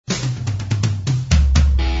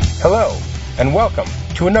Hello, and welcome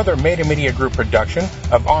to another Meta Media Group production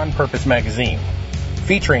of On Purpose Magazine,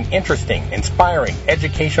 featuring interesting, inspiring,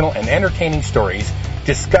 educational, and entertaining stories,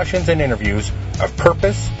 discussions, and interviews of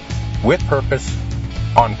purpose, with purpose,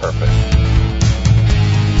 on purpose.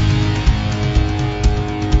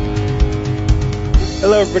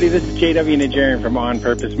 Hello, everybody. This is J.W. Nigerian from On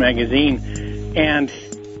Purpose Magazine, and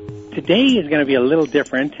today is going to be a little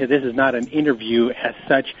different. This is not an interview as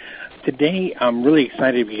such. Today, I'm really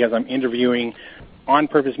excited because I'm interviewing On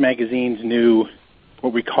Purpose Magazine's new,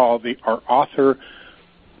 what we call our author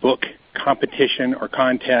book competition or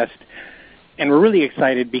contest. And we're really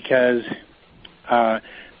excited because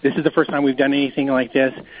this is the first time we've done anything like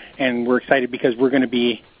this. And we're excited because we're going to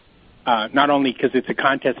be, not only because it's a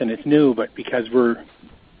contest and it's new, but because we're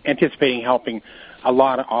anticipating helping a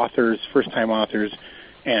lot of authors, first-time authors,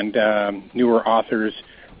 and newer authors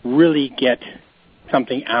really get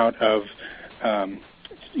something out of,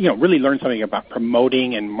 really learn something about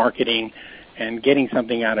promoting and marketing and getting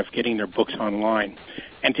something out of getting their books online.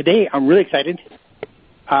 And today I'm really excited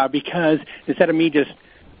because instead of me just,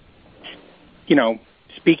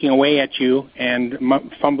 speaking away at you and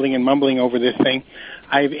fumbling and mumbling over this thing,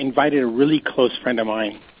 I've invited a really close friend of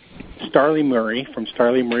mine, Starlee Murray from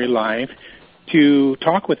Starlee Murray Live, to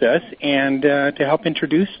talk with us and to help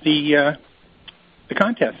introduce the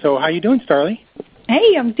contest. So how you doing, Starlee?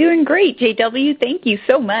 Hey, I'm doing great, JW. Thank you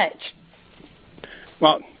so much.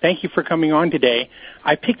 Well, thank you for coming on today.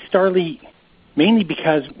 I picked Starlee mainly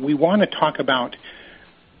because we want to talk about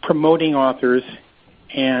promoting authors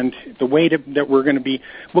and the way that we're going to be.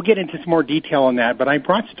 We'll get into some more detail on that, but I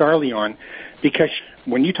brought Starlee on because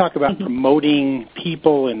when you talk about promoting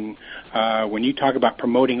people and when you talk about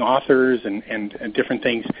promoting authors and different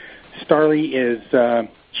things, Starlee is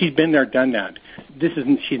she's been there, done that.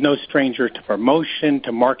 She's no stranger to promotion,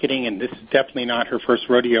 to marketing, and this is definitely not her first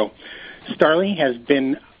rodeo. Starlee has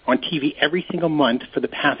been on TV every single month for the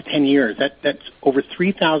past 10 years. That's over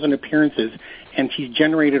 3,000 appearances, and she's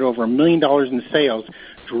generated over $1 million in sales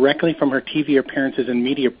directly from her TV appearances and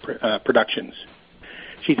media productions.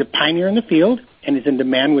 She's a pioneer in the field and is in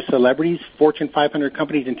demand with celebrities, Fortune 500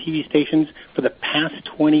 companies, and TV stations for the past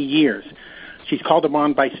 20 years. She's called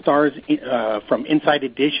upon by stars from Inside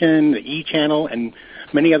Edition, the E! Channel, and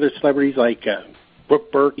many other celebrities like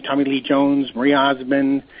Brooke Burke, Tommy Lee Jones, Marie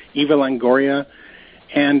Osmond, Eva Longoria.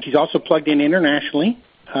 And she's also plugged in internationally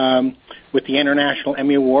with the International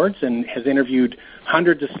Emmy Awards and has interviewed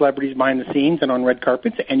hundreds of celebrities behind the scenes and on red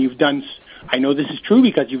carpets. And you've done, I know this is true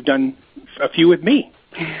because you've done a few with me.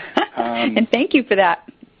 And thank you for that.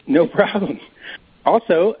 No problem.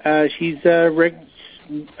 Also, she's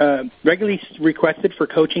regularly requested for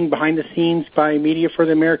coaching behind the scenes by media for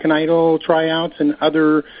the American Idol tryouts and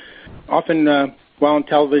other, often while on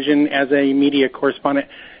television as a media correspondent.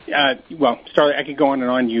 Starlee, I could go on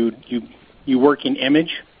and on. You work in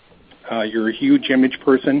image. You're a huge image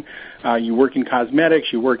person. You work in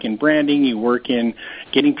cosmetics. You work in branding. You work in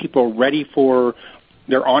getting people ready for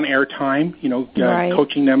their on-air time, right.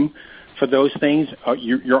 Coaching them for those things.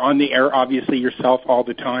 You're on the air, obviously, yourself all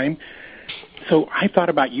the time. So I thought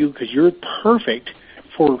about you because you're perfect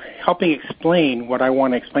for helping explain what I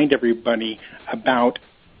want to explain to everybody about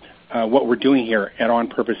what we're doing here at On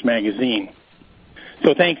Purpose Magazine.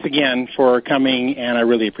 So thanks again for coming, and I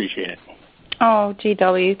really appreciate it. Oh,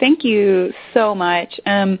 GW, thank you so much.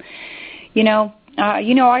 I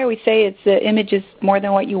always say it's the image is more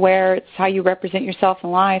than what you wear. It's how you represent yourself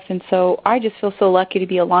in life. And so I just feel so lucky to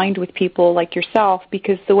be aligned with people like yourself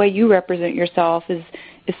because the way you represent yourself is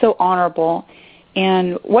so honorable.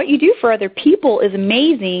 And what you do for other people is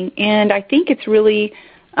amazing, and I think it's really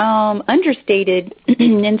understated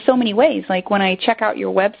in so many ways. Like when I check out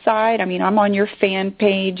your website, I'm on your fan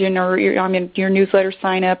page and I'm in your newsletter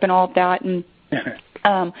sign up and all of that, and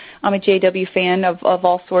I'm a JW fan of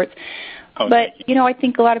all sorts. Oh, but, I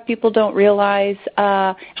think a lot of people don't realize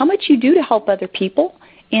how much you do to help other people,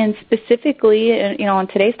 and specifically, on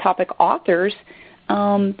today's topic, authors.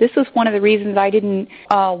 This was one of the reasons I didn't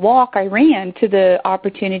walk. I ran to the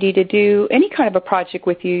opportunity to do any kind of a project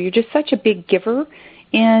with you. You're just such a big giver,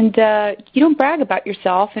 and you don't brag about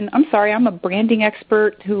yourself. And I'm sorry, I'm a branding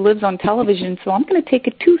expert who lives on television, so I'm going to take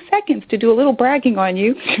 2 seconds to do a little bragging on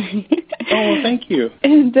you. Oh, well, thank you.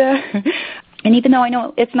 And even though I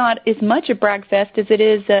know it's not as much a brag fest as it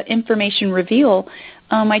is information reveal,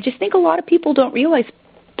 I just think a lot of people don't realize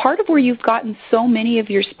part of where you've gotten so many of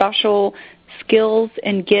your special skills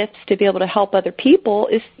and gifts to be able to help other people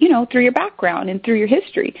is, through your background and through your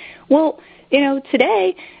history. Well,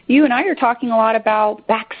 today you and I are talking a lot about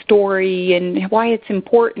backstory and why it's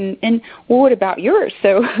important. And what about yours?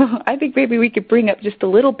 So I think maybe we could bring up just a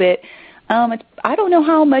little bit. I don't know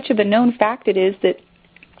how much of a known fact it is that,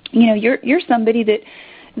 you're somebody that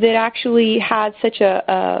actually had such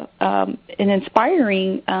an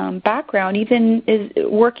inspiring background, even is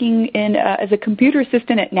working as a computer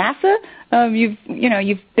assistant at NASA.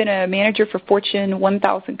 You've been a manager for Fortune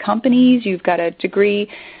 1000 companies. You've got a degree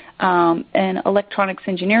in electronics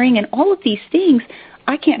engineering, and all of these things.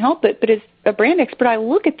 I can't help it, but as a brand expert, I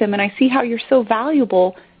look at them and I see how you're so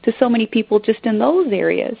valuable to so many people just in those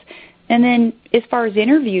areas. And then as far as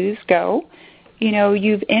interviews go,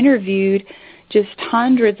 you've interviewed just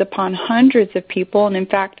hundreds upon hundreds of people, and in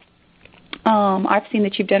fact, I've seen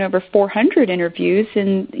that you've done over 400 interviews,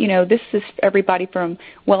 and this is everybody from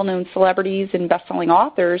well-known celebrities and best-selling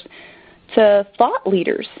authors to thought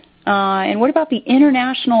leaders. And what about the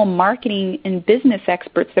international marketing and business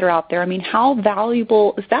experts that are out there? I mean, how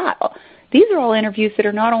valuable is that? These are all interviews that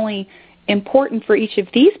are not only important for each of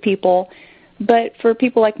these people, but for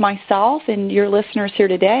people like myself and your listeners here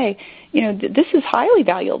today. This is highly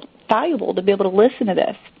valuable to be able to listen to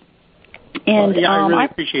this. And I really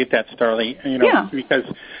appreciate that, Starlee. Because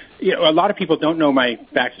a lot of people don't know my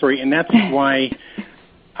backstory, and that's why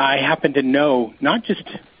I happen to know, not just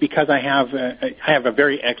because I have a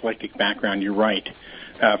very eclectic background. You're right,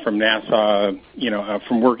 from NASA,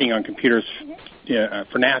 from working on computers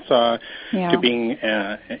for NASA, to being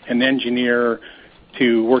an engineer,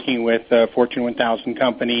 to working with Fortune 1000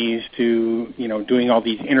 companies, to doing all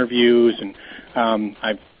these interviews, and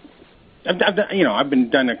I've been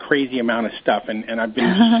done a crazy amount of stuff, and I've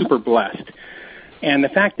been super blessed. And the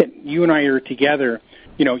fact that you and I are together,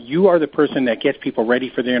 you are the person that gets people ready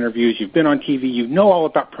for the interviews. You've been on TV. You know all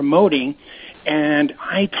about promoting. And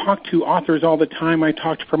I talk to authors all the time. I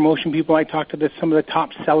talk to promotion people. I talk to some of the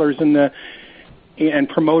top sellers and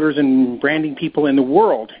promoters and branding people in the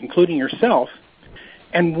world, including yourself.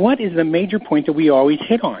 And what is the major point that we always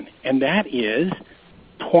hit on? And that is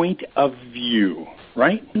point of view,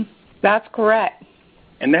 right? That's correct.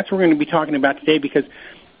 And that's what we're going to be talking about today, because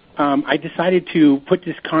I decided to put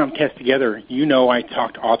this contest together. I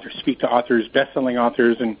talk to authors, speak to authors, best-selling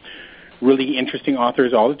authors, and really interesting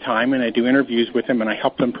authors all the time, and I do interviews with them, and I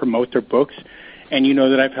help them promote their books. And you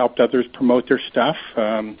know that I've helped others promote their stuff.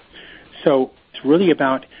 So it's really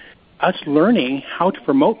about us learning how to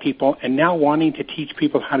promote people and now wanting to teach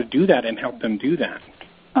people how to do that and help them do that.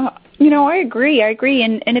 I agree.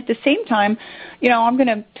 And at the same time, I'm going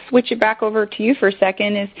to switch it back over to you for a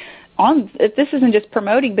second. This isn't just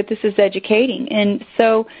promoting, but this is educating. And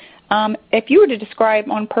so if you were to describe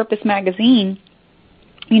On Purpose Magazine,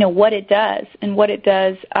 what it does and what it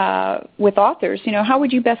does with authors, how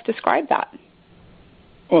would you best describe that?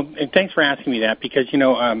 Well, and thanks for asking me that, because,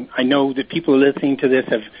 I know that people listening to this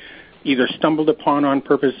have either stumbled upon On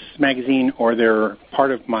Purpose Magazine, or they're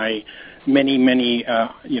part of my many,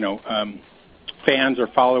 fans or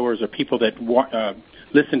followers or people that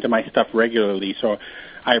listen to my stuff regularly. So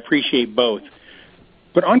I appreciate both.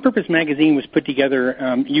 But On Purpose Magazine was put together.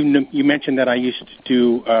 You mentioned that I used to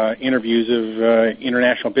do interviews of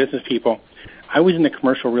international business people. I was in the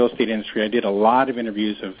commercial real estate industry. I did a lot of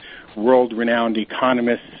interviews of world-renowned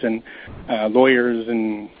economists and lawyers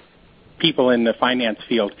and people in the finance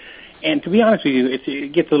field. And to be honest with you,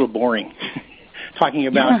 it gets a little boring talking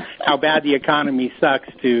about how bad the economy sucks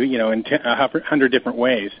in 100 different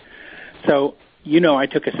ways. So, I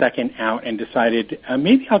took a second out and decided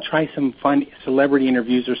maybe I'll try some fun celebrity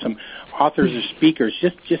interviews or some authors or speakers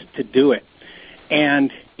just to do it.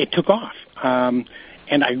 And it took off.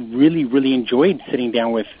 And I really, really enjoyed sitting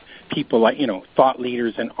down with people like, thought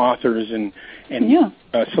leaders and authors and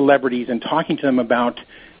celebrities, and talking to them about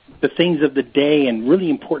the things of the day and really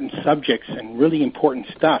important subjects and really important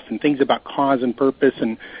stuff, and things about cause and purpose,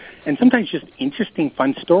 and sometimes just interesting,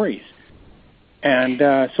 fun stories. And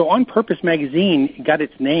so On Purpose Magazine got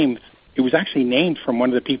its name. It was actually named from one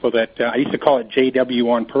of the people that I used to call it JW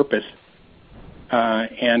On Purpose.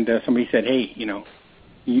 And somebody said, hey, you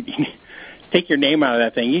take your name out of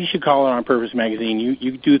that thing. You should call it On Purpose Magazine.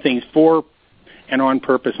 You do things for and on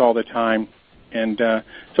purpose all the time. And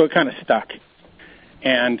so it kind of stuck.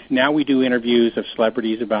 And now we do interviews of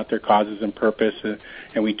celebrities about their causes and purpose,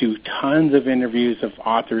 and we do tons of interviews of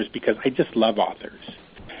authors because I just love authors.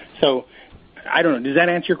 So, I don't know, does that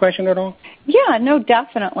answer your question at all? Yeah, no,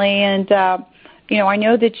 definitely. And, I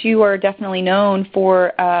know that you are definitely known for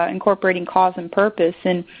incorporating cause and purpose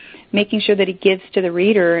and making sure that it gives to the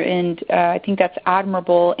reader, and I think that's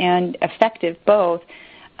admirable and effective both.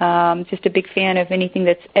 Just a big fan of anything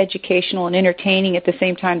that's educational and entertaining at the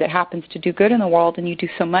same time that happens to do good in the world, and you do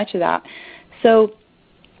so much of that. So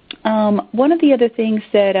one of the other things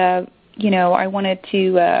that, I wanted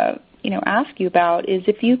to, ask you about is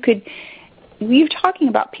if you could, we were talking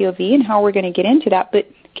about POV and how we're going to get into that, but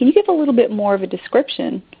can you give a little bit more of a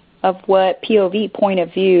description of what POV, point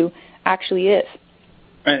of view, actually is?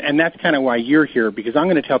 And that's kind of why you're here, because I'm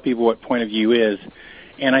going to tell people what point of view is,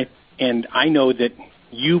 and I know that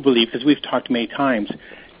you believe, because we've talked many times,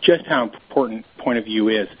 just how important point of view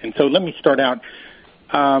is. And so let me start out.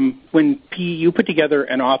 When you put together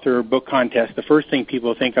an author book contest, the first thing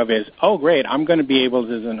people think of is, oh, great, I'm going to be able,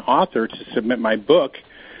 as an author, to submit my book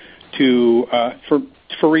to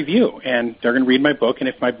for review, and they're going to read my book, and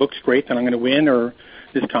if my book's great, then I'm going to win or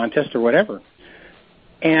this contest or whatever.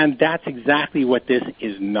 And that's exactly what this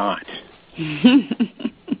is not.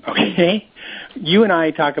 Okay? You and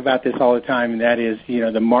I talk about this all the time, and that is,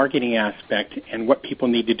 the marketing aspect and what people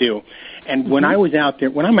need to do. And when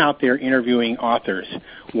I'm out there interviewing authors,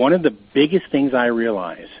 one of the biggest things I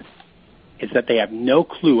realize is that they have no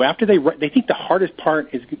clue. After they think the hardest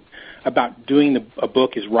part is about doing a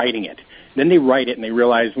book is writing it. Then they write it and they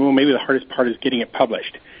realize, well, maybe the hardest part is getting it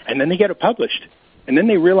published. And then they get it published. And then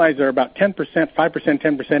they realize they're about 10%, 5%,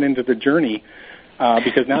 10% into the journey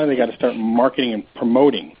because now they got to start marketing and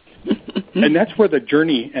promoting. And that's where the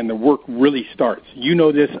journey and the work really starts. You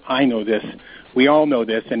know this, I know this, we all know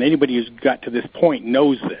this, and anybody who's got to this point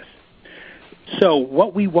knows this. So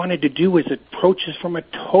what we wanted to do is approach this from a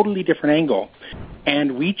totally different angle,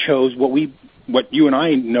 and we chose what you and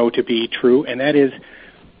I know to be true, and that is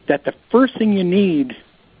that the first thing you need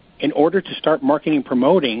in order to start marketing and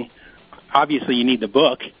promoting, obviously you need the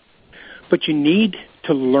book, but you need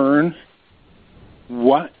to learn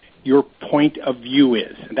what your point of view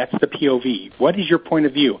is. And that's the POV. What is your point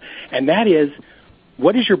of view? And that is,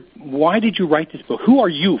 why did you write this book? Who are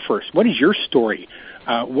you first? What is your story?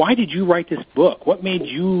 Why did you write this book? What made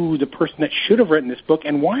you the person that should have written this book?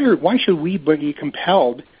 And why should we be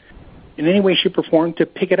compelled in any way, shape, or form to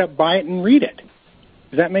pick it up, buy it, and read it?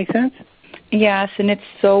 Does that make sense? Yes, and it's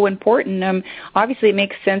so important. Obviously, it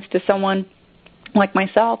makes sense to someone like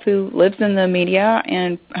myself who lives in the media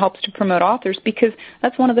and helps to promote authors, because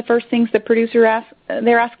that's one of the first things the producer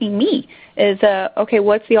they're asking me is, okay,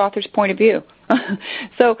 what's the author's point of view?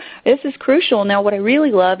 So this is crucial. Now, what I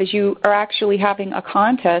really love is you are actually having a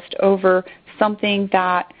contest over something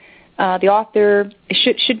that the author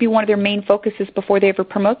should be one of their main focuses before they ever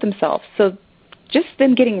promote themselves. So just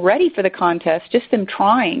them getting ready for the contest, just them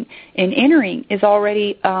trying and entering is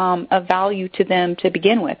already a value to them to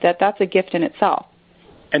begin with. That's a gift in itself.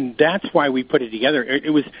 And that's why we put it together. It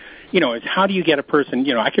was, it's how do you get a person,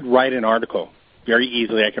 I could write an article very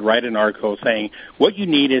easily. I could write an article saying what you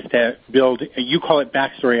need is to build, you call it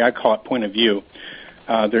backstory, I call it point of view.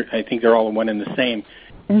 I think they're all one and the same.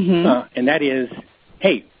 Mm-hmm. And that is,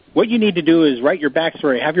 hey, what you need to do is write your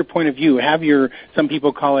backstory, have your point of view, have some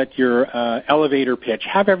people call it your elevator pitch,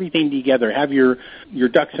 have everything together, have your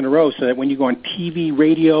ducks in a row so that when you go on TV,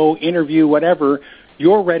 radio, interview, whatever,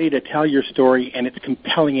 you're ready to tell your story and it's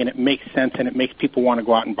compelling and it makes sense and it makes people want to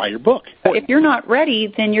go out and buy your book. But if you're not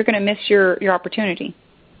ready, then you're going to miss your opportunity.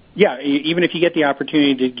 Yeah, even if you get the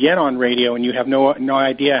opportunity to get on radio and you have no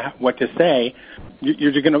idea what to say,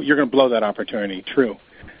 you're going to blow that opportunity. True.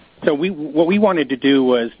 So what we wanted to do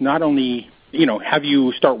was not only, have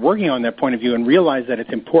you start working on that point of view and realize that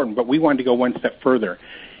it's important, but we wanted to go one step further.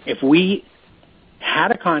 If we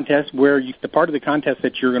had a contest where the part of the contest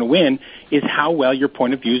that you're going to win is how well your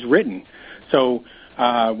point of view is written. So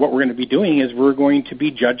what we're going to be doing is we're going to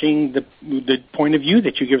be judging the point of view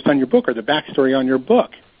that you give us on your book or the backstory on your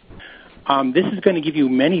book. This is going to give you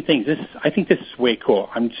many things. I think this is way cool.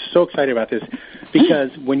 I'm so excited about this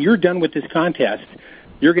because when you're done with this contest,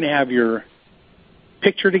 you're going to have your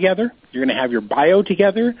picture together, you're going to have your bio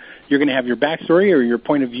together, you're going to have your backstory or your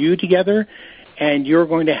point of view together, and you're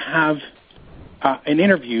going to have an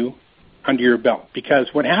interview under your belt. Because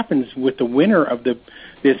what happens with the winner of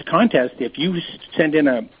this contest, if you send in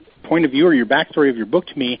a point of view or your backstory of your book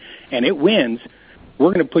to me and it wins,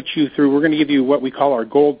 we're going to put you through, we're going to give you what we call our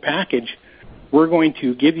gold package. We're going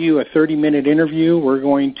to give you a 30-minute interview. We're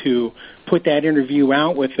going to put that interview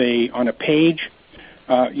out on a page,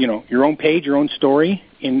 your own page, your own story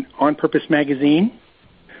in On Purpose Magazine.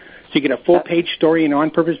 So you get a full-page story in On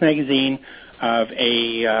Purpose Magazine of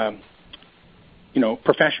a,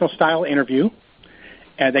 professional-style interview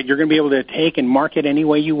that you're going to be able to take and market any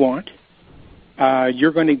way you want.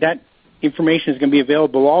 That information is going to be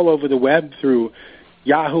available all over the web through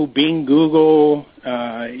Yahoo, Bing, Google.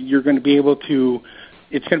 You're going to be able to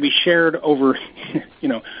it's going to be shared over,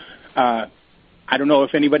 I don't know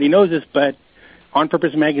if anybody knows this, but On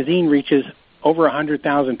Purpose Magazine reaches over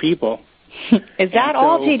 100,000 people. Is that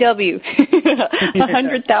all, TW?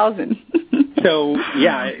 100,000. So,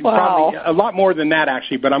 yeah, wow. Probably a lot more than that,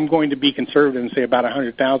 actually, but I'm going to be conservative and say about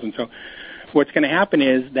 100,000. So what's going to happen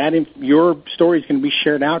is that your story is going to be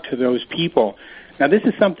shared out to those people. Now, this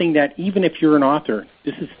is something that even if you're an author,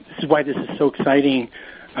 this is why this is so exciting,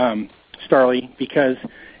 Starlee, because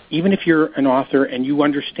even if you're an author and you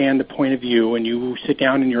understand the point of view and you sit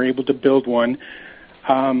down and you're able to build one,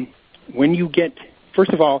 when you get,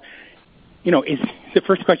 first of all, is the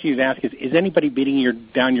first question you'd ask is anybody beating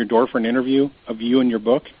down your door for an interview of you and your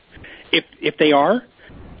book? If they are,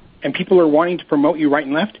 and people are wanting to promote you right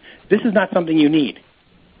and left, this is not something you need.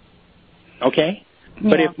 Okay? Yeah.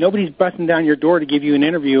 But if nobody's busting down your door to give you an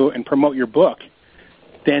interview and promote your book,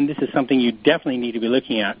 then this is something you definitely need to be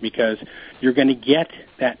looking at, because you're going to get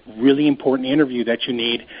that really important interview that you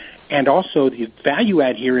need. And also the value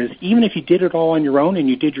add here is even if you did it all on your own and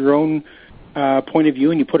you did your own point of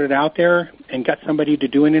view and you put it out there and got somebody to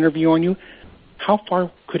do an interview on you, how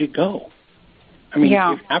far could it go? I mean,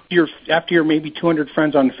 yeah. After you're maybe 200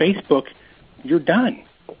 friends on Facebook, you're done.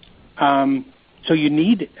 So you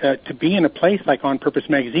need to be in a place like On Purpose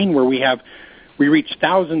Magazine where we reach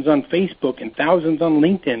thousands on Facebook and thousands on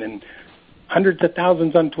LinkedIn and hundreds of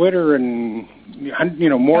thousands on Twitter and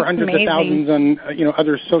more That's hundreds amazing. of thousands on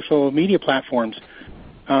other social media platforms.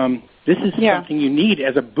 This is something you need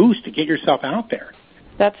as a boost to get yourself out there.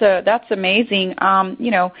 That's amazing.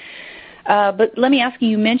 But let me ask you.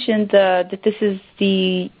 You mentioned that this is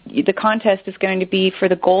the contest is going to be for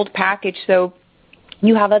the gold package. So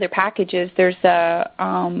you have other packages. There's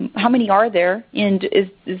how many are there? And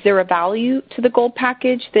is there a value to the gold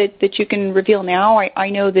package that you can reveal now? I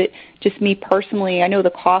know that just me personally, I know the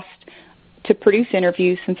cost to produce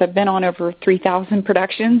interviews since I've been on over 3,000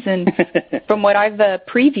 productions, and from what I've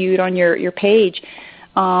previewed on your page,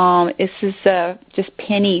 this is just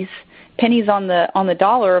pennies on the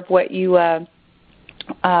dollar of what you the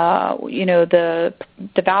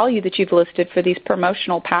value that you've listed for these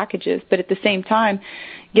promotional packages. But at the same time,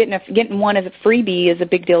 getting one as a freebie is a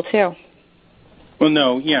big deal too. Well,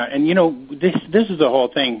 no, yeah, and this is the whole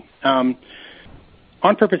thing. On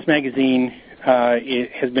Purpose Magazine.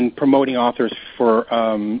 It has been promoting authors for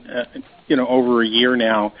over a year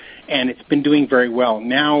now, and it's been doing very well.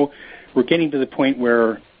 Now we're getting to the point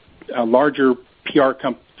where larger PR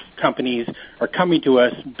companies are coming to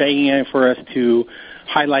us, begging for us to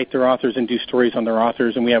highlight their authors and do stories on their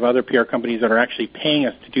authors, and we have other PR companies that are actually paying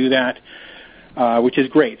us to do that, which is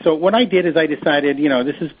great. So what I did is I decided,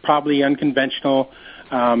 this is probably unconventional,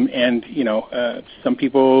 and some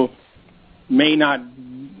people may not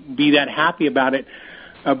be that happy about it,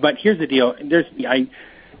 but here's the deal. I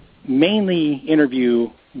mainly interview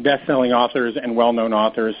best-selling authors and well-known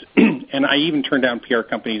authors, and I even turn down PR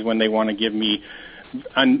companies when they want to give me,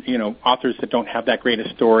 authors that don't have that great a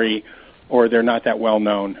story or they're not that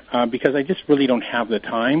well-known, because I just really don't have the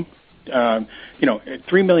time.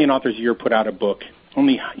 3 million authors a year put out a book.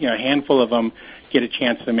 Only a handful of them get a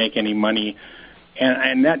chance to make any money,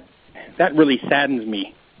 and that really saddens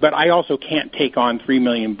me. But I also can't take on 3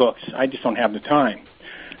 million books. I just don't have the time.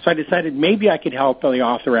 So I decided maybe I could help the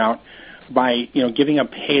author out by, giving a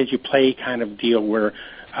pay-as-you-play kind of deal where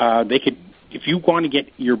they could, if you want to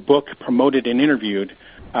get your book promoted and interviewed,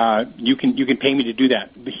 you can pay me to do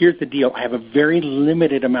that. But here's the deal. I have a very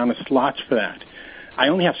limited amount of slots for that. I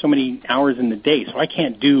only have so many hours in the day, so I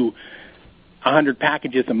can't do 100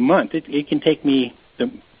 packages a month. It can take me,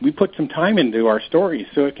 we put some time into our stories,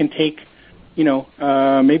 so it can take,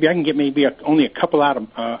 maybe I can get only a couple out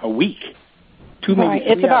a week. Two, maybe right.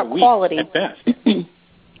 three It's about out a week quality at best.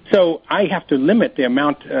 So I have to limit the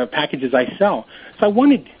amount of packages I sell. So I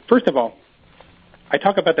wanted, first of all, I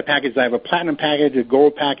talk about the packages. I have a platinum package, a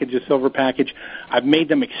gold package, a silver package. I've made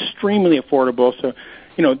them extremely affordable. So,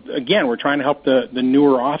 again, we're trying to help the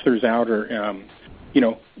newer authors out, or,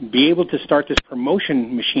 be able to start this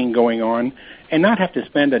promotion machine going on and not have to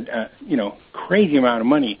spend a crazy amount of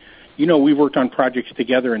money. We've worked on projects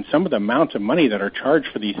together, and some of the amounts of money that are charged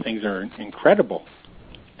for these things are incredible.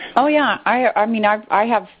 Oh yeah, I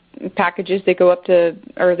have packages that go up to,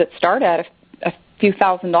 or that start at a few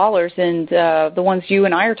 $1,000s, and the ones you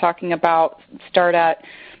and I are talking about start at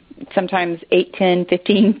sometimes $8,000,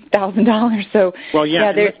 $10,000, $15,000. So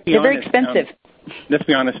they're very expensive. Let's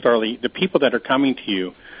be honest, Starlee. The people that are coming to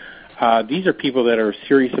you, these are people that are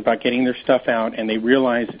serious about getting their stuff out, and they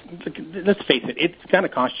realize, let's face it, it's going to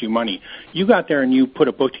cost you money. You got there and you put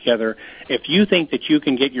a book together. If you think that you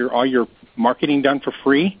can get all your marketing done for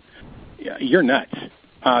free, you're nuts.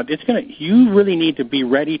 you really need to be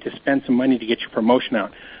ready to spend some money to get your promotion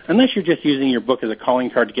out. Unless you're just using your book as a calling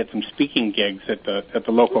card to get some speaking gigs at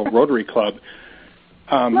the local Rotary Club.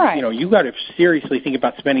 Right. You got to seriously think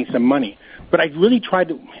about spending some money. But I really tried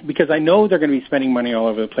to, because I know they're going to be spending money all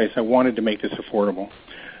over the place. I wanted to make this affordable.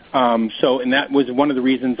 And that was one of the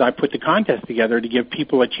reasons I put the contest together, to give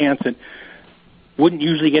people a chance that wouldn't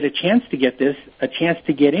usually get a chance to get this, a chance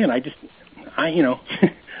to get in.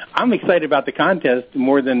 I'm excited about the contest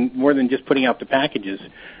more than just putting out the packages.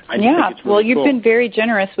 I think it's really you've cool. been very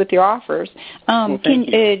generous with your offers.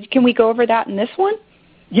 Can we go over that in this one?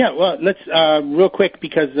 Yeah, well, let's real quick,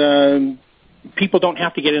 because people don't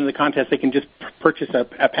have to get into the contest. They can just purchase a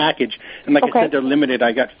package. And like I said, they're limited.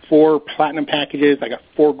 I got 4 platinum packages. I got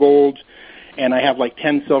 4 golds. And I have like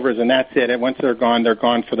 10 silvers, and that's it. And once they're gone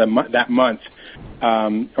for that month.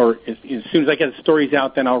 Or as soon as I get the stories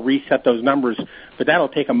out, then I'll reset those numbers. But that'll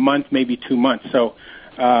take a month, maybe 2 months. So,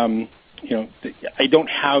 I don't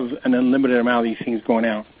have an unlimited amount of these things going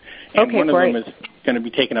out. And one of them is going to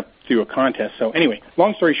be taken up through a contest. So anyway,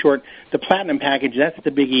 long story short, the platinum package, that's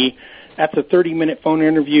the biggie. That's a 30-minute phone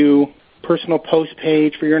interview, personal post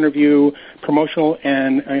page for your interview, promotional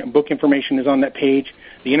and book information is on that page.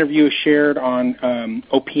 The interview is shared on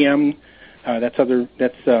OPM. That's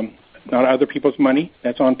not other people's money.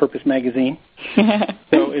 That's On Purpose Magazine.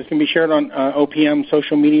 So it's going to be shared on OPM,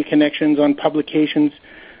 social media connections, on publications,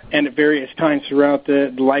 and at various times throughout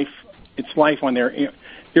the life. It's life on there.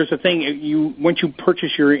 There's a thing, once you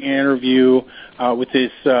purchase your interview with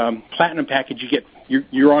this platinum package,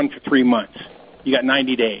 you're on for 3 months. You got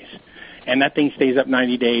 90 days, and that thing stays up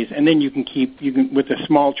 90 days. And then you can with a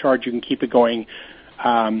small charge, you can keep it going.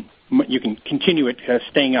 You can continue it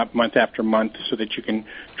staying up month after month, so that you can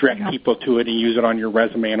direct people to it and use it on your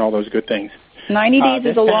resume and all those good things. 90 days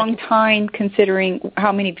is a long time, considering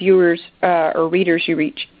how many viewers or readers you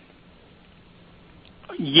reach.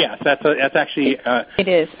 Yes, that's actually. It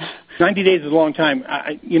is. 90 days is a long time.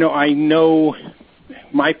 I know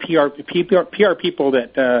my PR people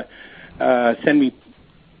that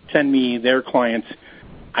send me their clients.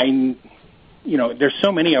 There's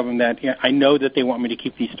so many of them that I know that they want me to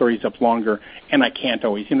keep these stories up longer, and I can't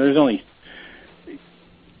always. There's only.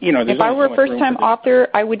 If I were a first-time author,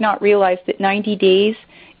 I would not realize that 90 days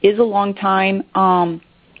is a long time.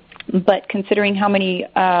 But considering how many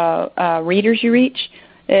readers you reach,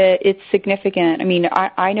 it's significant. I mean,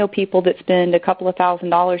 I know people that spend a couple of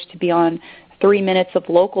 $1,000s to be on 3 minutes of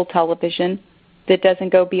local television that doesn't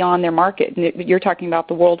go beyond their market. You're talking about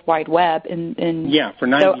the World Wide Web, and for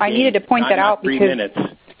 90 days. So I needed to point that out, 3 because minutes.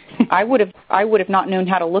 I would have not known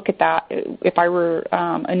how to look at that if I were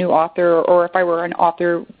a new author, or if I were an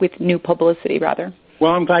author with new publicity, rather.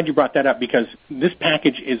 Well, I'm glad you brought that up, because this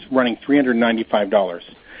package is running $395,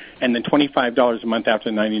 and then $25 a month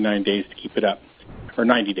after 99 days to keep it up, or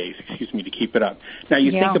 90 days, to keep it up. Now,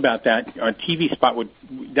 you think about that, a TV spot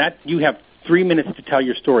you have 3 minutes to tell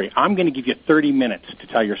your story. I'm going to give you 30 minutes to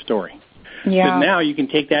tell your story. Yeah. But now you can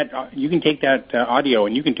take that audio,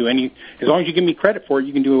 and you can do as long as you give me credit for it,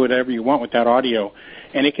 you can do whatever you want with that audio,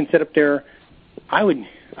 and it can sit up there.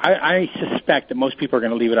 I suspect that most people are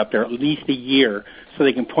going to leave it up there at least a year, so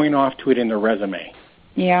they can point off to it in their resume.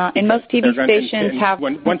 Yeah, and most TV stations have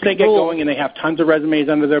once they get going and they have tons of resumes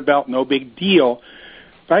under their belt, no big deal.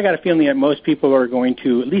 But I got a feeling that most people are going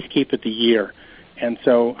to at least keep it the year. And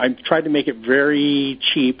so I tried to make it very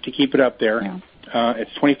cheap to keep it up there. Yeah.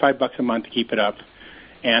 It's $25 a month to keep it up.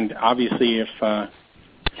 And obviously, if well,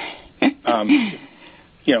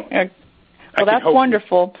 that's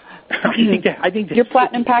wonderful. I think your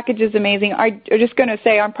platinum package is amazing. I'm just going to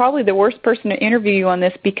say I'm probably the worst person to interview you on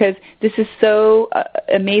this, because this is so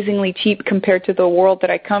amazingly cheap compared to the world that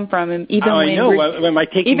I come from. And even I know. Am I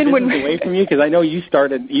taking business away from you? Because I know you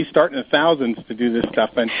start in the thousands to do this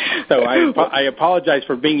stuff, and so I apologize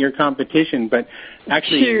for being your competition. But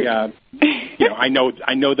actually, I know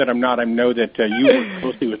that I'm not. I know that you work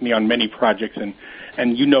closely with me on many projects,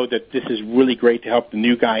 and you know that this is really great to help the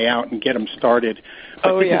new guy out and get him started.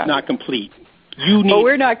 But this is not complete.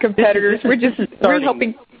 We're not competitors. We're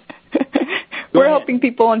helping. We're helping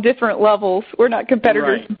people on different levels. We're not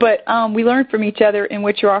competitors, but we learn from each other, and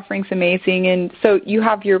what you're offering is amazing. And so you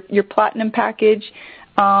have your platinum package,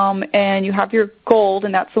 and you have your gold,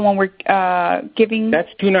 and that's the one we're giving. That's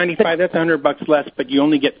 $295. That's $100 less, but you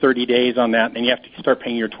only get 30 days on that, and you have to start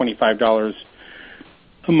paying your $25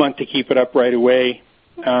 a month to keep it up right away.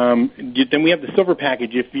 Then we have the silver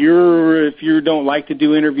package. If you don't like to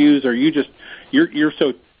do interviews, or you're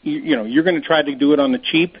going to try to do it on the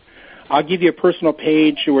cheap, I'll give you a personal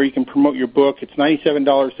page where you can promote your book. It's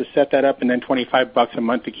 $97 to set that up, and then $25 a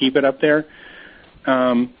month to keep it up there.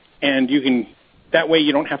 and you can. That way,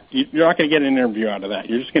 you don't have to. You're not going to get an interview out of that.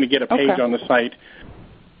 You're just going to get a page on the site.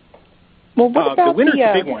 Well, what about the winner's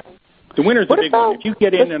a big one? The winner's a big one. If you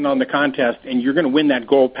get in and on the contest, and you're going to win that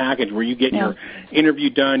gold package where you get your interview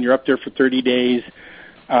done, you're up there for 30 days.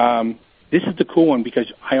 This is the cool one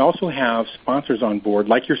because I also have sponsors on board,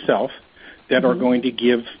 like yourself, that are going to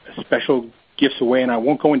give special gifts away, and I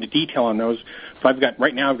won't go into detail on those. But I've got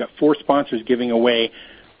 4 sponsors giving away,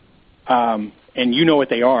 and you know what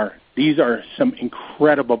they are. These are some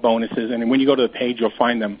incredible bonuses, and when you go to the page, you'll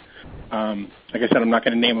find them. Like I said, I'm not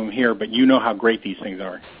going to name them here, but you know how great these things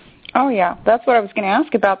are. Oh, yeah. That's what I was going to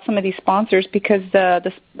ask about some of these sponsors because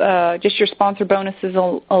just your sponsor bonuses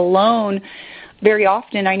alone, very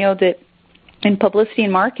often I know that in publicity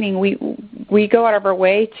and marketing, we go out of our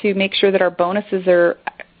way to make sure that our bonuses are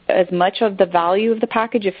as much of the value of the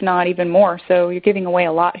package, if not even more. So you're giving away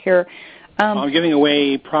a lot here. I'm giving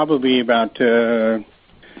away probably about,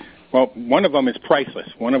 one of them is priceless.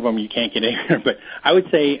 One of them you can't get anywhere. But I would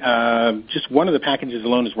say just one of the packages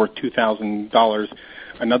alone is worth $2,000.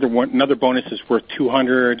 Another bonus is worth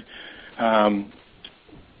 $200.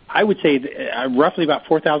 I would say roughly about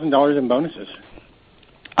 $4,000 in bonuses.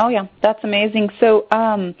 Oh yeah, that's amazing. So,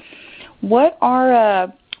 where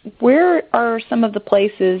are some of the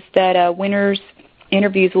places that winners'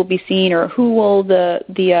 interviews will be seen, or who will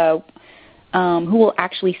who will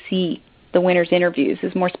actually see the winners' interviews?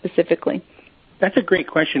 Is more specifically. That's a great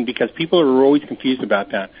question because people are always confused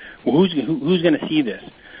about that. Well, who's going to see this?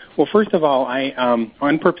 Well, first of all,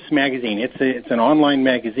 On Purpose Magazine. It's an online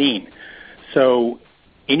magazine, so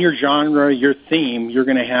in your genre, your theme, you're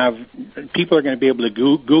going to have people are going to be able to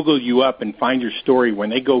Google you up and find your story when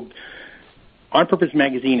they go. On Purpose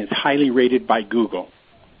Magazine is highly rated by Google,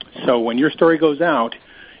 so when your story goes out,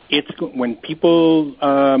 when people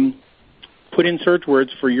put in search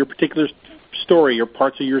words for your particular story or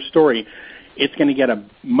parts of your story, it's going to get a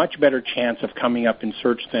much better chance of coming up in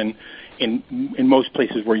search than in most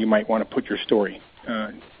places where you might want to put your story.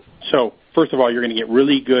 So first of all, you're going to get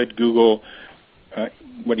really good Google.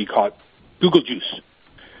 What do you call it? Google juice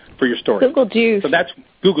for your story. Google juice. So that's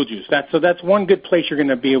Google juice. That's one good place you're going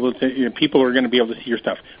to be able to. People are going to be able to see your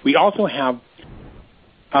stuff. We also have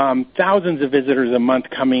thousands of visitors a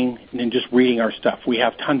month coming and just reading our stuff. We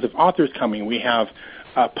have tons of authors coming. We have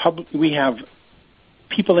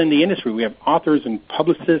people in the industry. We have authors and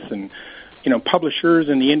publicists and publishers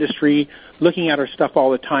in the industry looking at our stuff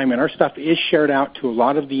all the time, and our stuff is shared out to a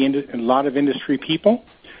lot of industry people.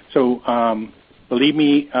 So believe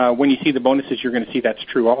me, when you see the bonuses, you're going to see that's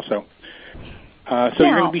true also. You're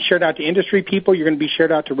going to be shared out to industry people. You're going to be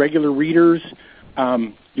shared out to regular readers.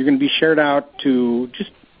 You're going to be shared out to just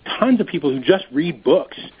tons of people who just read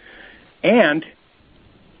books. And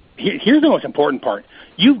here's the most important part.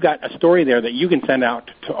 You've got a story there that you can send out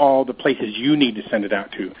to all the places you need to send it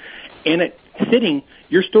out to. And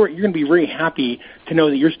your story, you're going to be very happy to know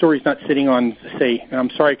that your story is not sitting on, say, and I'm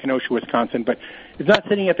sorry, Kenosha, Wisconsin, but it's not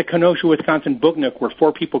sitting at the Kenosha, Wisconsin Book Nook where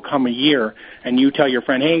 4 people come a year and you tell your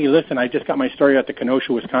friend, hey, listen, I just got my story at the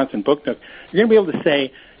Kenosha, Wisconsin Book Nook. You're going to be able to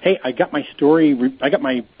say, hey, I got my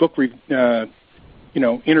book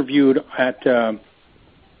interviewed at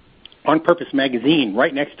On Purpose Magazine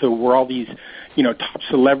right next to where all these, top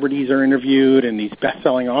celebrities are interviewed and these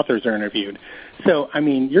best-selling authors are interviewed. So,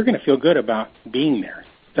 you're going to feel good about being there.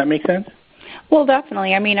 Does that make sense? Well,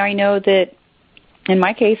 definitely. I know that in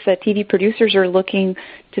my case, TV producers are looking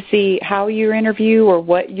to see how you interview or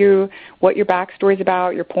what your backstory is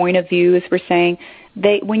about, your point of view, as we're saying.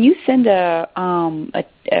 When you send a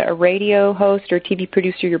radio host or TV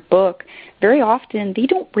producer your book, very often they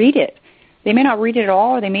don't read it. They may not read it at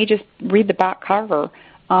all, or they may just read the back cover.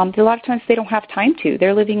 A lot of times they don't have time to.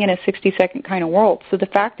 They're living in a 60-second kind of world. So the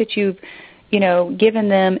fact that you've given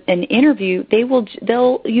them an interview,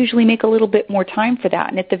 they'll usually make a little bit more time for that.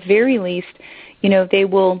 And at the very least, they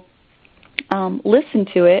will listen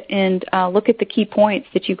to it and look at the key points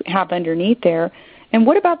that you have underneath there. And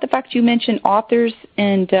what about the fact you mentioned authors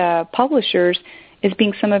and publishers as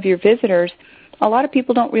being some of your visitors? A lot of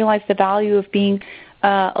people don't realize the value of being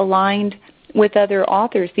aligned with other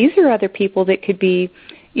authors. These are other people that could be,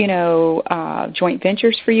 joint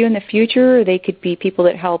ventures for you in the future. They could be people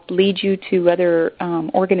that help lead you to other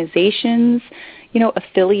organizations,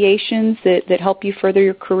 affiliations that help you further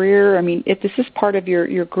your career. This is part of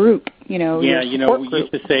your group, we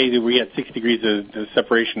used to say that we had 6 degrees of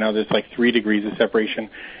separation. Now there's like 3 degrees of separation.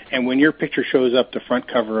 And when your picture shows up the front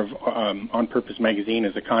cover of On Purpose Magazine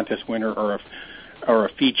as a contest winner or a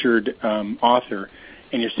featured author,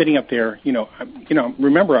 and you're sitting up there,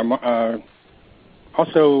 remember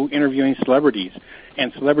also interviewing celebrities,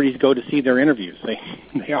 and celebrities go to see their interviews.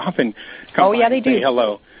 They often come by and say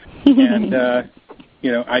hello. And I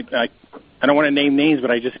don't want to name names, but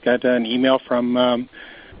I just got an email from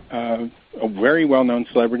a very well-known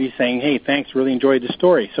celebrity saying, "Hey, thanks, really enjoyed the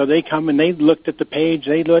story." So they come and they looked at the page,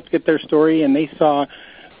 they looked at their story, and they saw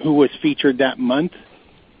who was featured that month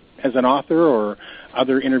as an author or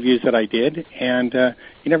other interviews that I did. And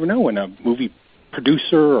you never know when a movie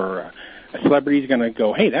producer or a celebrity is going to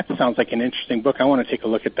go, "Hey, that sounds like an interesting book. I want to take a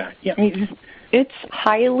look at that." Yeah, it's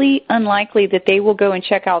highly unlikely that they will go and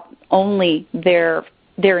check out only their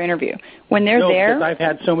interview. When they're there, because I've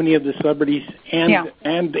had so many of the celebrities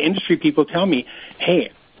and the industry people tell me,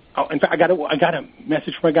 "Hey." Oh, in fact, I got a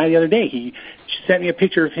message from a guy the other day. He sent me a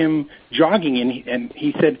picture of him jogging, and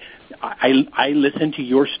he said, "I listen to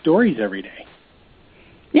your stories every day."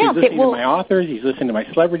 Yeah, he's listening to my authors. He's listening to my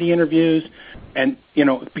celebrity interviews, and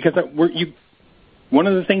because one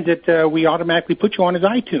of the things that we automatically put you on is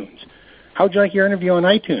iTunes. How would you like your interview on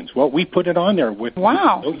iTunes? Well, we put it on there.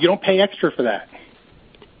 Wow! You don't pay extra for that.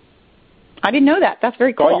 I didn't know that. That's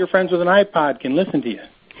very cool. All your friends with an iPod can listen to you.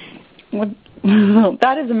 Well,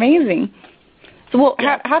 that is amazing. So,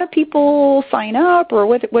 how do people sign up, or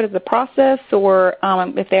what is the process, or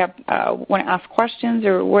if they want to ask questions,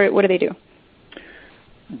 or what do they do?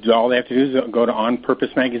 All they have to do is go to On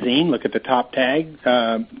Purpose Magazine, look at the top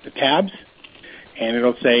the tabs, and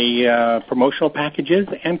it'll say promotional packages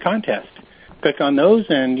and contest. Click on those,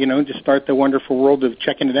 and just start the wonderful world of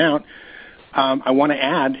checking it out. I want to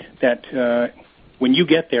add that when you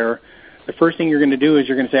get there, the first thing you're going to do is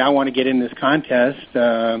you're going to say, "I want to get in this contest,"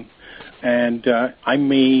 and I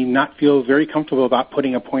may not feel very comfortable about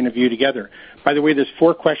putting a point of view together. By the way, there's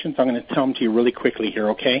 4 questions. I'm going to tell them to you really quickly here,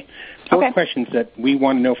 okay? 4 questions that we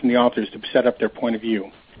want to know from the authors to set up their point of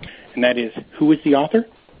view. And that is, who is the author?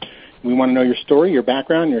 We want to know your story, your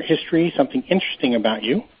background, your history, something interesting about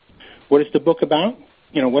you. What is the book about?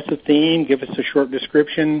 What's the theme? Give us a short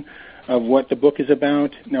description of what the book is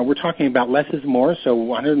about. Now, we're talking about less is more, so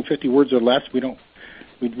 150 words or less. We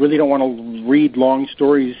really don't want to read long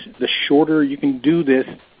stories. The shorter you can do this,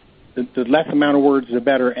 the less amount of words, the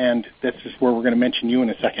better, and that's just where we're going to mention you in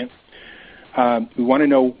a second. We want to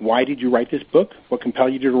know, why did you write this book? What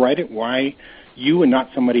compelled you to write it? Why you and not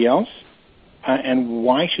somebody else? And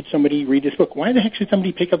why should somebody read this book? Why the heck should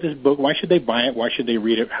somebody pick up this book? Why should they buy it? Why should they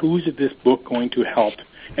read it? Who is this book going to help?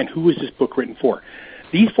 And who is this book written for?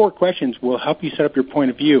 These 4 questions will help you set up your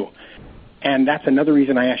point of view. And that's another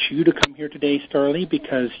reason I asked you to come here today, Starlee,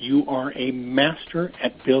 because you are a master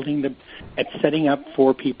at at setting up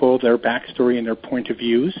for people their backstory and their point of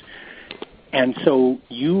views. And so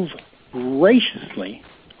you've graciously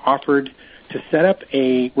offered to set up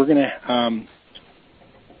we're going to,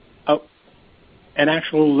 an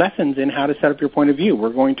actual lessons in how to set up your point of view. We're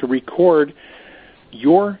going to record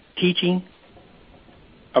your teaching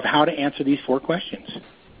of how to answer these 4 questions.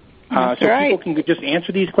 People can just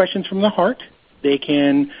answer these questions from the heart. They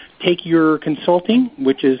can take your consulting,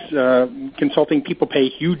 which is consulting people pay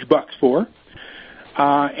huge bucks for,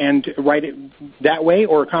 and write it that way,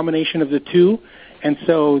 or a combination of the two. And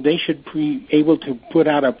so they should be able to put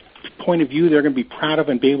out a point of view they're going to be proud of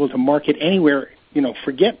and be able to market anywhere.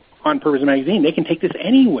 Forget On Purpose Magazine. They can take this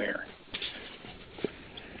anywhere.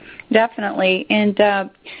 Definitely, and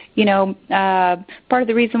part of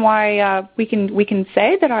the reason why we can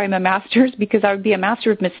say that I'm a master is because I would be a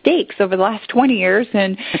master of mistakes over the last 20 years,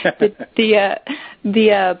 and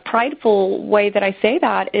the prideful way that I say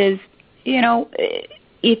that is,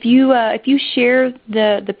 if you share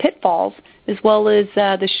the pitfalls as well as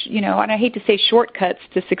and I hate to say shortcuts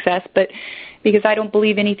to success, but because I don't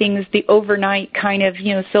believe anything is the overnight kind of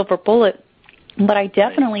silver bullet, but I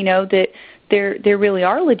definitely know that there really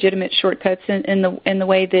are legitimate shortcuts in the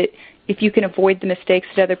way that if you can avoid the mistakes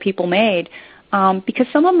that other people made, because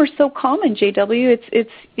some of them are so common, JW.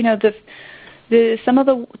 Some of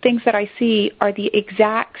the things that I see are the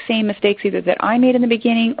exact same mistakes either that I made in the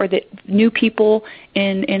beginning or that new people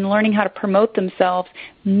in learning how to promote themselves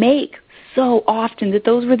make so often, that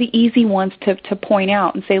those were the easy ones to point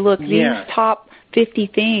out and say, look, these top 50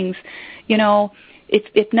 things,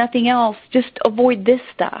 if nothing else, just avoid this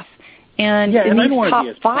stuff. And I don't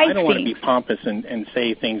want to be pompous and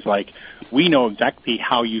say things like, we know exactly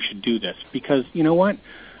how you should do this, because you know what?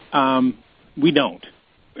 We don't.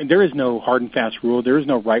 There is no hard and fast rule. There is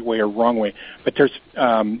no right way or wrong way. But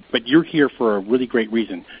but you're here for a really great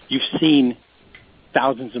reason. You've seen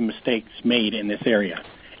thousands of mistakes made in this area.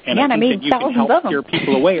 And I think that you can help steer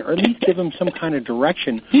people away, or at least give them some kind of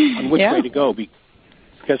direction on which way to go.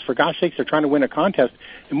 because for gosh sakes, they're trying to win a contest,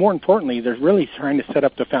 and more importantly, they're really trying to set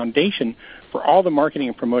up the foundation for all the marketing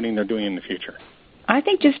and promoting they're doing in the future. I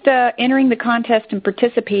think just entering the contest and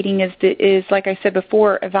participating is, like I said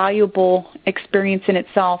before, a valuable experience in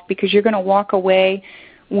itself, because you're going to walk away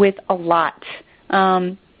with a lot.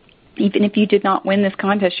 Even if you did not win this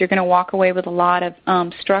contest, you're going to walk away with a lot of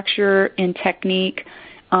structure and technique,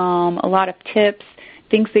 a lot of tips,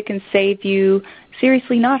 things that can save you,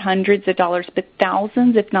 seriously, not hundreds of dollars, but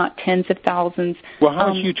thousands, if not tens of thousands. Well, how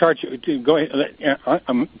much do you charge? Go ahead.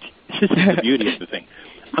 This is the beauty of the thing.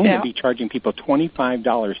 I'm going to be charging people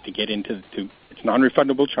 $25 to get into it's a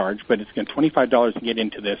non-refundable charge, but it's going to $25 to get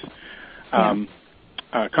into this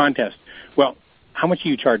contest. Well, how much do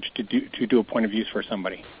you charge to do a point of views for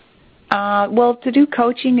somebody? Well, to do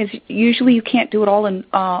coaching is usually you can't do it all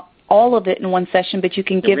of it in one session, but you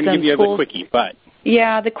can give them give you tools. The quickie, but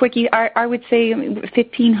yeah, the quickie. I would say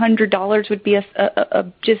 $1,500 would be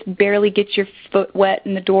a just barely get your foot wet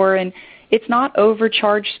in the door, and it's not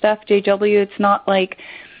overcharged stuff, JW. It's not like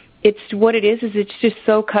it's what it is it's just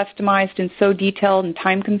so customized and so detailed and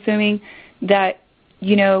time consuming that,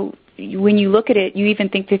 you know, when you look at it, you even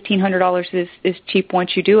think $1,500 is cheap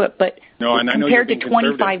once you do it. But no, and compared to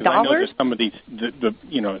 $25, I know some of these,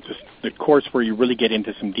 the course where you really get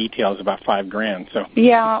into some details about $5,000. So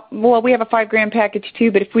yeah, well, we have a $5,000 package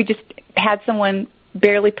too. But if we just had someone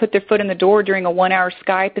barely put their foot in the door during a 1-hour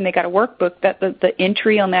Skype and they got a workbook, that the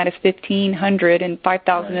entry on that is $1,500 and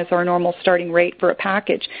 $5,000 is our normal starting rate for a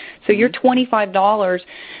package. So you're $25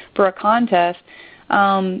 for a contest.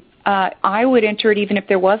 I would enter it even if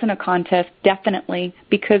there wasn't a contest, definitely,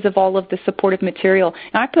 because of all of the supportive material.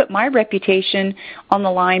 And I put my reputation on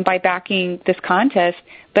the line by backing this contest,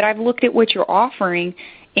 but I've looked at what you're offering,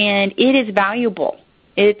 and it is valuable.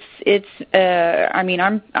 I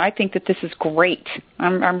think that this is great.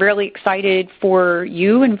 I'm really excited for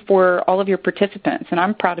you and for all of your participants, and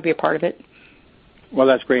I'm proud to be a part of it. Well,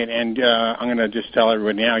 that's great, and I'm going to just tell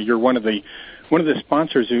everybody now, you're one of the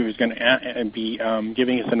sponsors who's going to be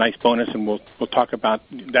giving us a nice bonus, and we'll talk about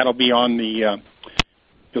that'll be on the.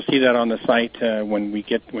 You'll see that on the site when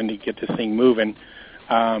they get this thing moving.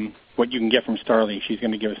 What you can get from Starlee, she's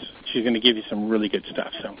going to give you some really good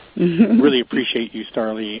stuff. So really appreciate you,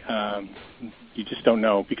 Starlee. You just don't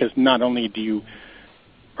know, because not only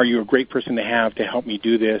are you a great person to have to help me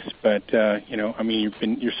do this, but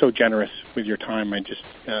you're so generous with your time. I just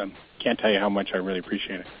can't tell you how much I really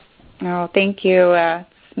appreciate it. Oh, thank you.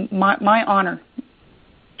 My honor.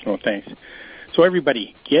 Oh, thanks. So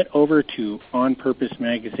everybody, get over to On Purpose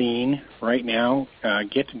Magazine right now.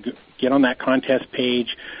 Get on that contest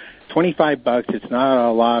page. $25. It's not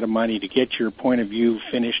a lot of money to get your point of view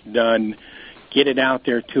finished, done. Get it out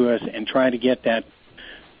there to us, and try to get that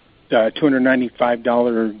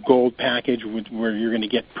 $295 gold package where you're going to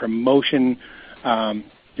get promotion.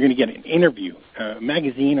 You're going to get an interview, a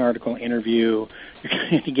magazine article interview. You're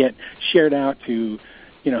going to get shared out to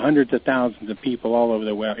hundreds of thousands of people all over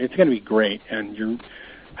the web. It's going to be great, and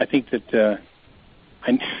I think that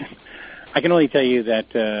I can only tell you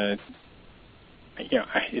that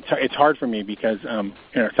it's hard for me because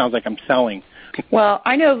it sounds like I'm selling. Well,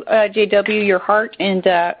 I know, JW, your heart, and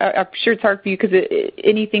I'm sure it's hard for you because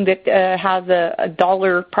anything that has a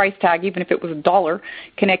dollar price tag, even if it was $1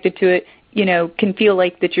 connected to it, can feel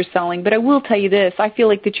like that you're selling. But I will tell you this, I feel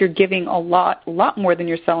like that you're giving a lot more than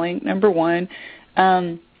you're selling, number one.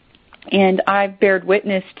 And I've bared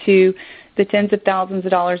witness to the tens of thousands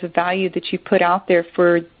of dollars of value that you put out there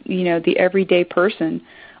for, the everyday person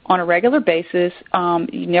on a regular basis,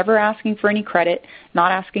 never asking for any credit,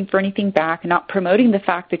 not asking for anything back, not promoting the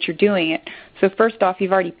fact that you're doing it. So first off,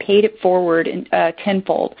 you've already paid it forward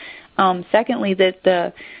tenfold. Secondly, that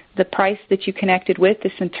the price that you connected with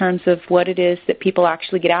this in terms of what it is that people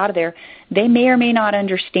actually get out of there, they may or may not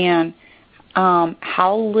understand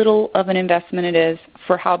how little of an investment it is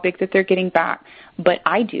for how big that they're getting back. But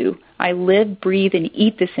I do. I live, breathe, and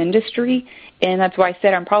eat this industry, and that's why I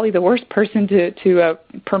said I'm probably the worst person to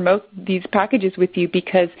promote these packages with you,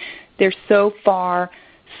 because they're so far,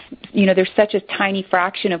 there's such a tiny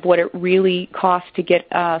fraction of what it really costs to get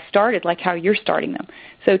started, like how you're starting them.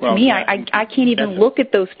 So to me, I can't even look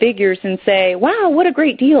at those figures and say, wow, what a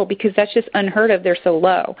great deal, because that's just unheard of. They're so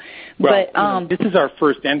low. Well, but this is our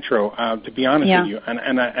first intro, to be honest with you,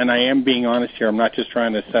 and I am being honest here. I'm not just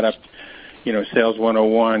trying to set up, sales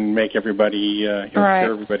 101, make everybody,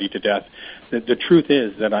 scare everybody to death. The truth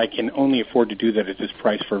is that I can only afford to do that at this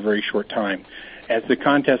price for a very short time. As the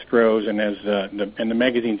contest grows and as the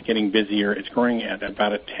magazine's getting busier, it's growing at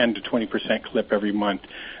about a 10 to 20% clip every month.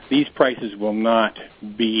 These prices will not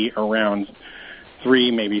be around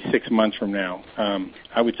 3, maybe 6 months from now.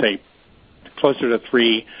 I would say closer to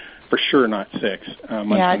 3, for sure not 6 months from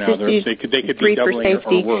now. They could be doubling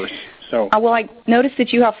or worse. So, well, I noticed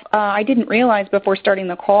that you have. I didn't realize before starting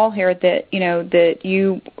the call here that that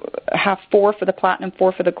you have 4 for the platinum,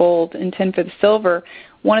 4 for the gold, and 10 for the silver.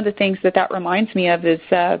 One of the things that reminds me of is,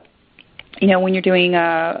 when you're doing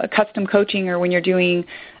a custom coaching, or when you're doing,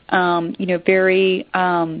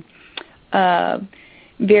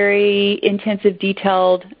 very intensive,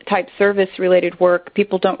 detailed type service-related work.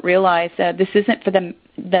 People don't realize that this isn't for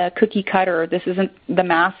the cookie cutter. This isn't the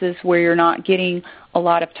masses where you're not getting a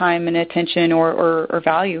lot of time and attention or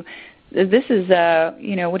value. This is,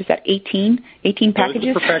 what is that, 18 packages?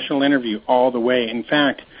 It's a professional interview all the way. In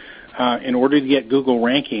fact, in order to get Google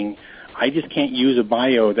ranking, I just can't use a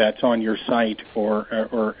bio that's on your site or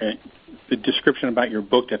the description about your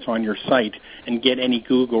book that's on your site and get any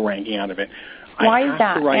Google ranking out of it. Why is that? I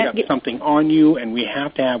have to write up something on you, and we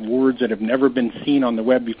have to have words that have never been seen on the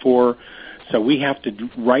web before. So we have to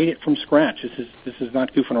write it from scratch. This is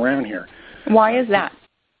not goofing around here. Why is that?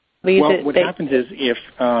 Well, what happens is if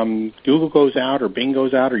Google goes out, or Bing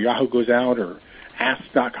goes out, or Yahoo goes out, or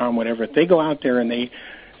Ask.com, whatever, if they go out there and they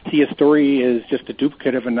see a story is just a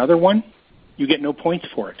duplicate of another one, you get no points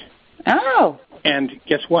for it. Oh. And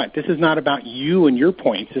guess what? This is not about you and your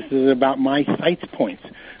points. This is about my site's points.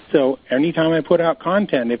 So anytime I put out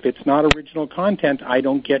content, if it's not original content, I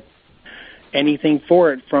don't get anything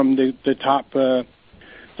for it from the top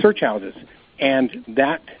search houses. And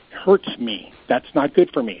that hurts me. That's not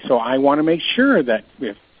good for me. So I want to make sure that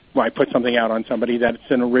if I put something out on somebody, that it's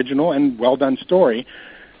an original and well-done story,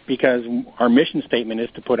 because our mission statement is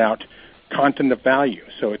to put out content of value.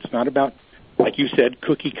 So it's not about, like you said,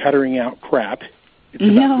 cookie-cuttering out crap. It's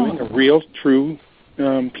about doing a real, true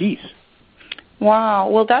piece. Wow.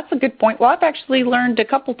 Well, that's a good point. Well, I've actually learned a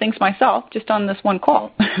couple things myself just on this one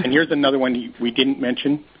call. And here's another one we didn't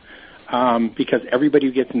mention, because everybody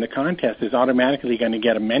who gets in the contest is automatically going to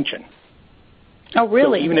get a mention. Oh,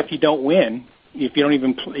 really? So even if you don't win, if you don't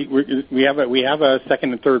even play, we have a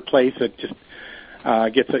second and third place that just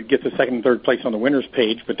gets a second and third place on the winners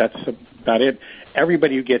page, but that's about it.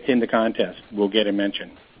 Everybody who gets in the contest will get a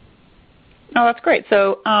mention. Oh, that's great.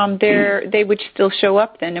 So they would still show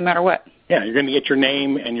up then, no matter what. Yeah, you're going to get your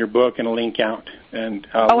name and your book and a link out. And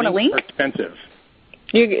and a link? Are expensive.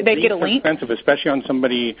 They get a link? Expensive, especially on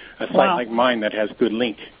a site like mine that has good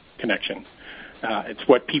link connection. It's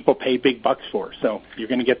what people pay big bucks for, so you're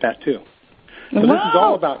going to get that too. So this is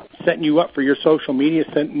all about setting you up for your social media,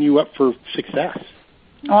 setting you up for success.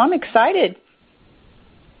 Oh, I'm excited.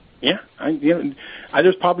 Yeah,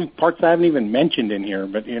 there's probably parts I haven't even mentioned in here,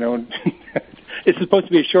 but it's supposed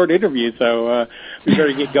to be a short interview, so we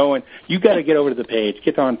better get going. You got to get over to the page,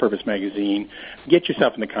 get to On Purpose Magazine, get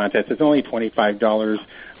yourself in the contest. It's only $25.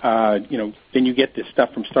 Then you get this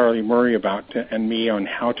stuff from Starlee Murray and me on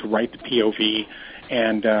how to write the POV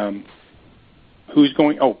and who's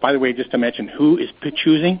going. Oh, by the way, just to mention who is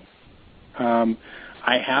choosing.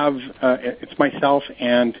 I have it's myself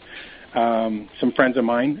and some friends of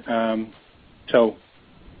mine. So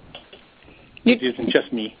it isn't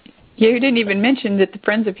just me. You didn't even mention that the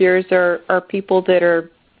friends of yours are people that are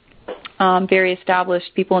very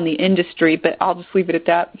established people in the industry, but I'll just leave it at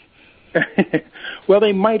that. Well,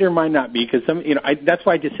 they might or might not be, because that's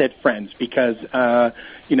why I just said friends, because I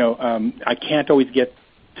can't always get,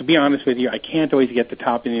 to be honest with you, I can't always get the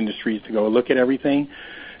top in the industries to go look at everything.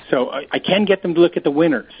 So I can get them to look at the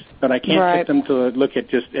winners, but I can't get them to look at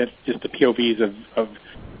just the POVs of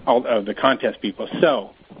all of the contest people.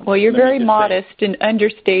 So. Well, you're very modest and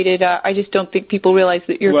understated. I just don't think people realize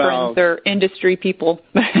that your friends are industry people.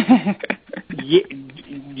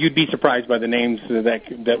 You'd be surprised by the names that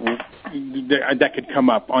could come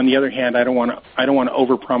up. On the other hand, I don't want to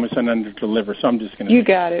overpromise and underdeliver. So I'm just going to. You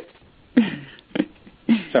got it.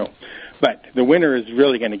 So, but the winner is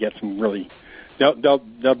really going to get some really. They'll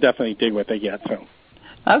definitely dig what they get. So.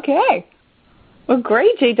 Okay. Well,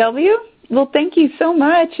 great, JW. Well, thank you so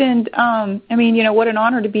much. And, what an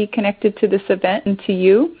honor to be connected to this event and to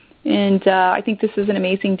you. And I think this is an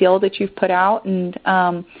amazing deal that you've put out. And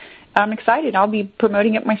I'm excited. I'll be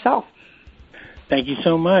promoting it myself. Thank you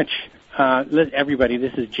so much. Everybody,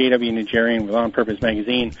 this is J.W. Najarian with On Purpose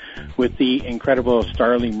Magazine with the incredible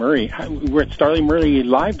Starlee Murray. We're at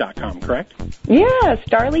StarleeMurrayLive.com, correct? Yeah,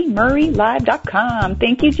 StarleeMurrayLive.com.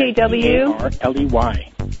 Thank you, JW.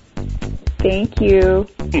 Marley. Thank you.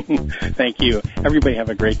 Thank you. Everybody have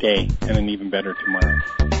a great day and an even better tomorrow.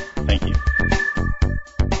 Thank you.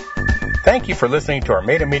 Thank you for listening to our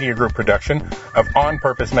Meta Media Group production of On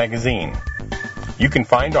Purpose Magazine. You can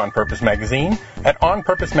find On Purpose Magazine at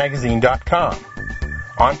onpurposemagazine.com.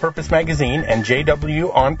 On Purpose Magazine and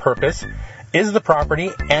JW On Purpose is the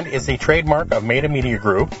property and is a trademark of Meta Media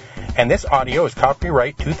Group, and this audio is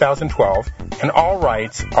copyright 2012, and all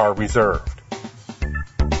rights are reserved.